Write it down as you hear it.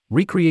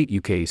Recreate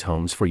UK's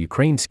Homes for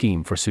Ukraine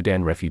scheme for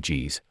Sudan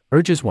refugees,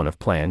 urges one of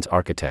plan's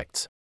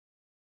architects.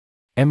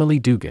 Emily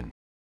Dugan.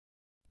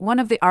 One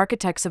of the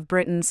architects of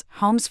Britain's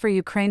Homes for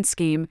Ukraine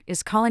scheme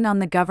is calling on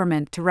the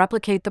government to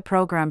replicate the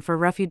program for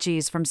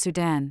refugees from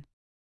Sudan.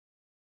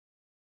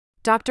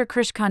 Dr.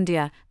 Krish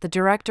Kandia, the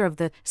director of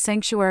the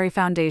Sanctuary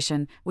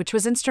Foundation, which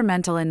was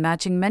instrumental in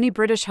matching many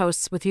British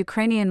hosts with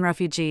Ukrainian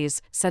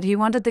refugees, said he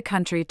wanted the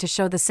country to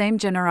show the same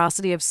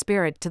generosity of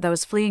spirit to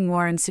those fleeing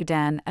war in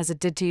Sudan as it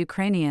did to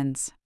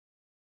Ukrainians.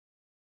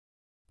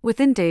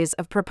 Within days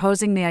of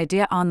proposing the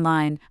idea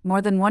online,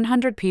 more than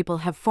 100 people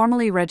have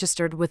formally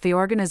registered with the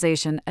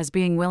organization as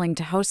being willing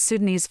to host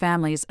Sudanese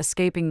families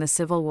escaping the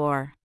civil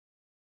war.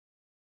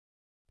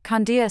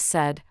 Kandia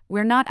said,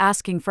 "We're not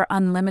asking for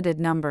unlimited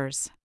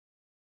numbers.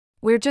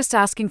 We're just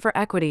asking for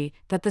equity,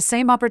 that the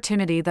same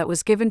opportunity that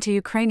was given to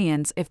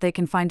Ukrainians if they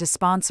can find a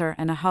sponsor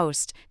and a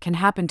host, can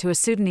happen to a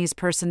Sudanese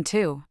person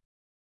too."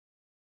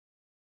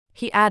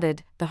 He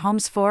added, "The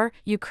Homes for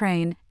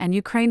Ukraine and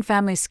Ukraine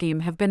Family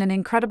Scheme have been an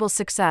incredible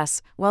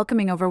success,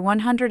 welcoming over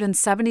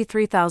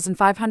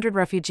 173,500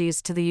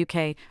 refugees to the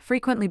UK,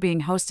 frequently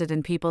being hosted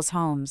in people's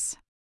homes.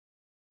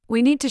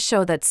 We need to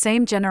show that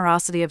same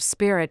generosity of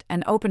spirit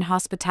and open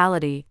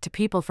hospitality to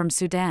people from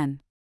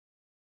Sudan."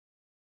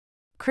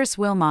 Chris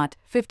Wilmot,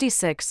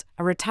 56,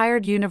 a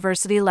retired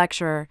university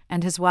lecturer,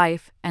 and his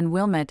wife, and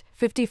Wilmot,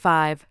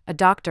 55, a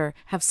doctor,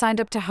 have signed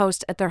up to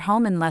host at their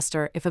home in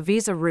Leicester if a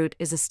visa route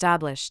is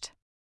established.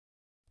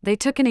 They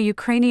took in a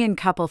Ukrainian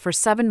couple for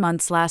 7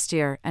 months last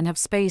year and have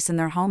space in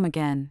their home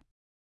again.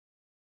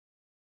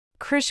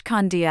 Krish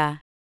Kandia.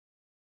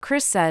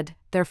 Chris said,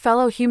 "They're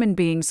fellow human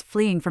beings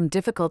fleeing from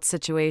difficult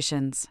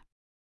situations.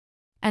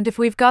 And if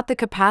we've got the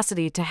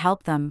capacity to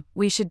help them,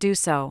 we should do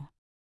so.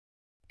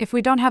 If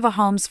we don't have a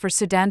Homes for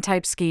Sudan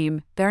type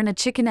scheme, they're in a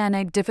chicken and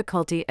egg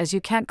difficulty as you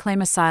can't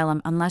claim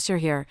asylum unless you're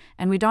here,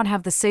 and we don't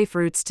have the safe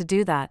routes to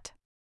do that.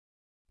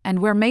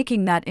 And we're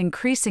making that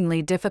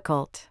increasingly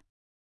difficult."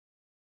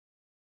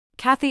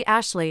 Kathy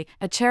Ashley,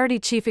 a charity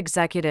chief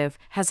executive,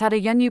 has had a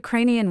young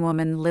Ukrainian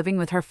woman living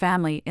with her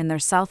family in their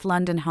South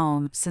London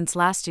home since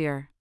last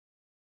year.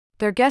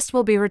 Their guest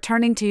will be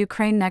returning to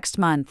Ukraine next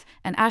month,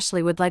 and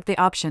Ashley would like the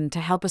option to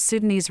help a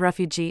Sudanese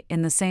refugee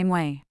in the same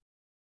way.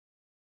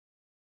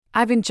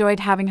 "I've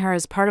enjoyed having her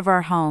as part of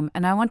our home,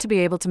 and I want to be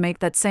able to make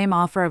that same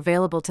offer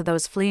available to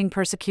those fleeing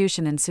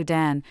persecution in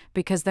Sudan,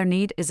 because their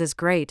need is as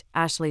great,"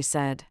 Ashley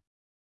said.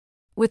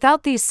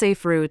 "Without these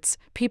safe routes,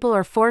 people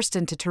are forced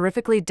into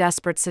terrifically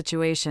desperate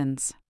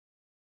situations."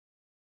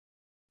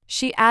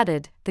 She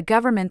added, "The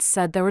government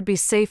said there would be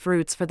safe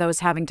routes for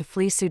those having to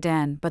flee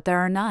Sudan, but there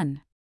are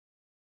none."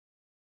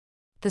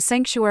 The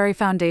Sanctuary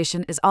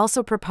Foundation is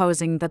also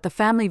proposing that the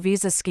family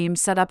visa scheme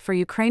set up for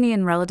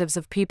Ukrainian relatives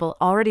of people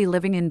already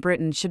living in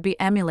Britain should be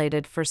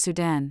emulated for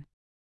Sudan.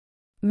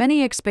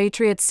 Many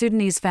expatriate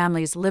Sudanese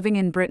families living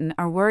in Britain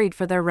are worried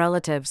for their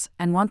relatives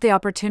and want the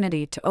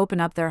opportunity to open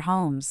up their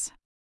homes.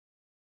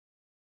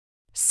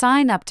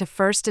 Sign up to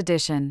First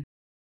Edition.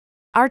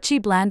 Archie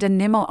Bland and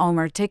Nimo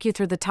Omer take you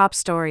through the top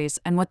stories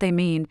and what they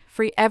mean,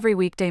 free every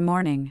weekday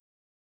morning.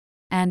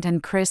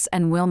 And Chris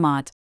and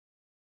Wilmot.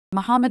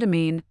 Mohammed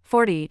Amin,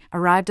 40,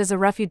 arrived as a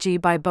refugee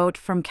by boat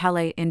from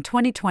Calais in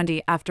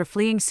 2020 after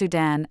fleeing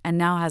Sudan and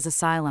now has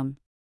asylum.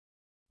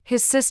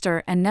 His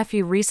sister and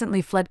nephew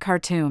recently fled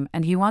Khartoum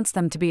and he wants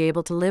them to be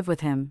able to live with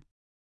him.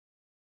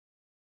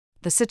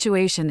 "The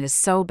situation is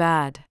so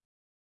bad.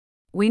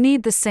 We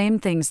need the same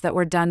things that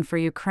were done for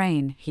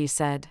Ukraine," he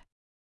said.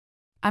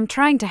 "I'm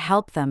trying to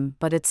help them,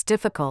 but it's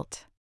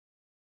difficult.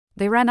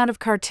 They ran out of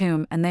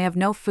Khartoum and they have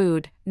no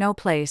food, no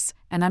place,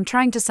 and I'm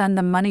trying to send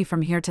them money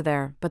from here to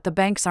there, but the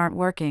banks aren't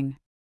working."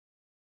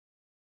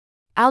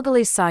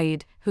 Algali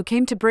Saeed, who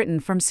came to Britain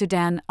from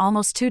Sudan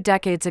almost 2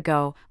 decades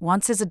ago,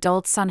 wants his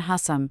adult son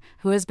Hassam,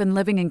 who has been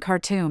living in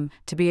Khartoum,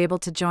 to be able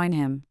to join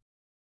him.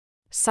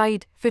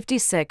 Saeed,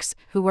 56,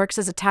 who works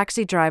as a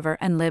taxi driver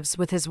and lives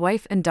with his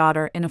wife and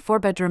daughter in a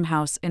 4-bedroom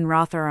house in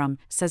Rotherham,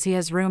 says he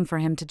has room for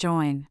him to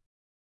join.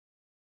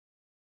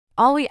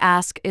 "All we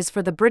ask is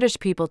for the British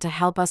people to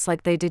help us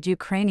like they did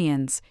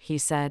Ukrainians," he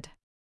said.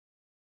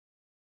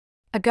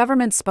 A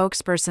government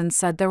spokesperson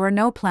said there were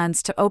no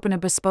plans to open a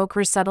bespoke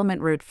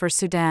resettlement route for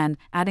Sudan,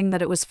 adding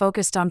that it was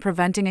focused on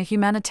preventing a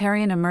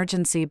humanitarian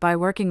emergency by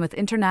working with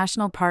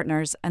international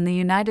partners and the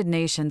United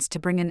Nations to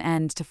bring an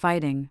end to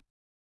fighting.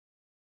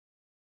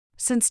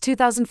 "Since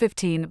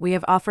 2015, we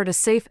have offered a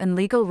safe and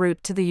legal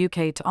route to the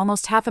UK to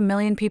almost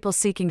 500,000 people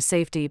seeking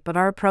safety, but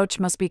our approach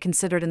must be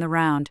considered in the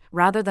round,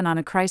 rather than on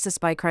a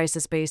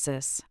crisis-by-crisis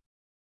basis.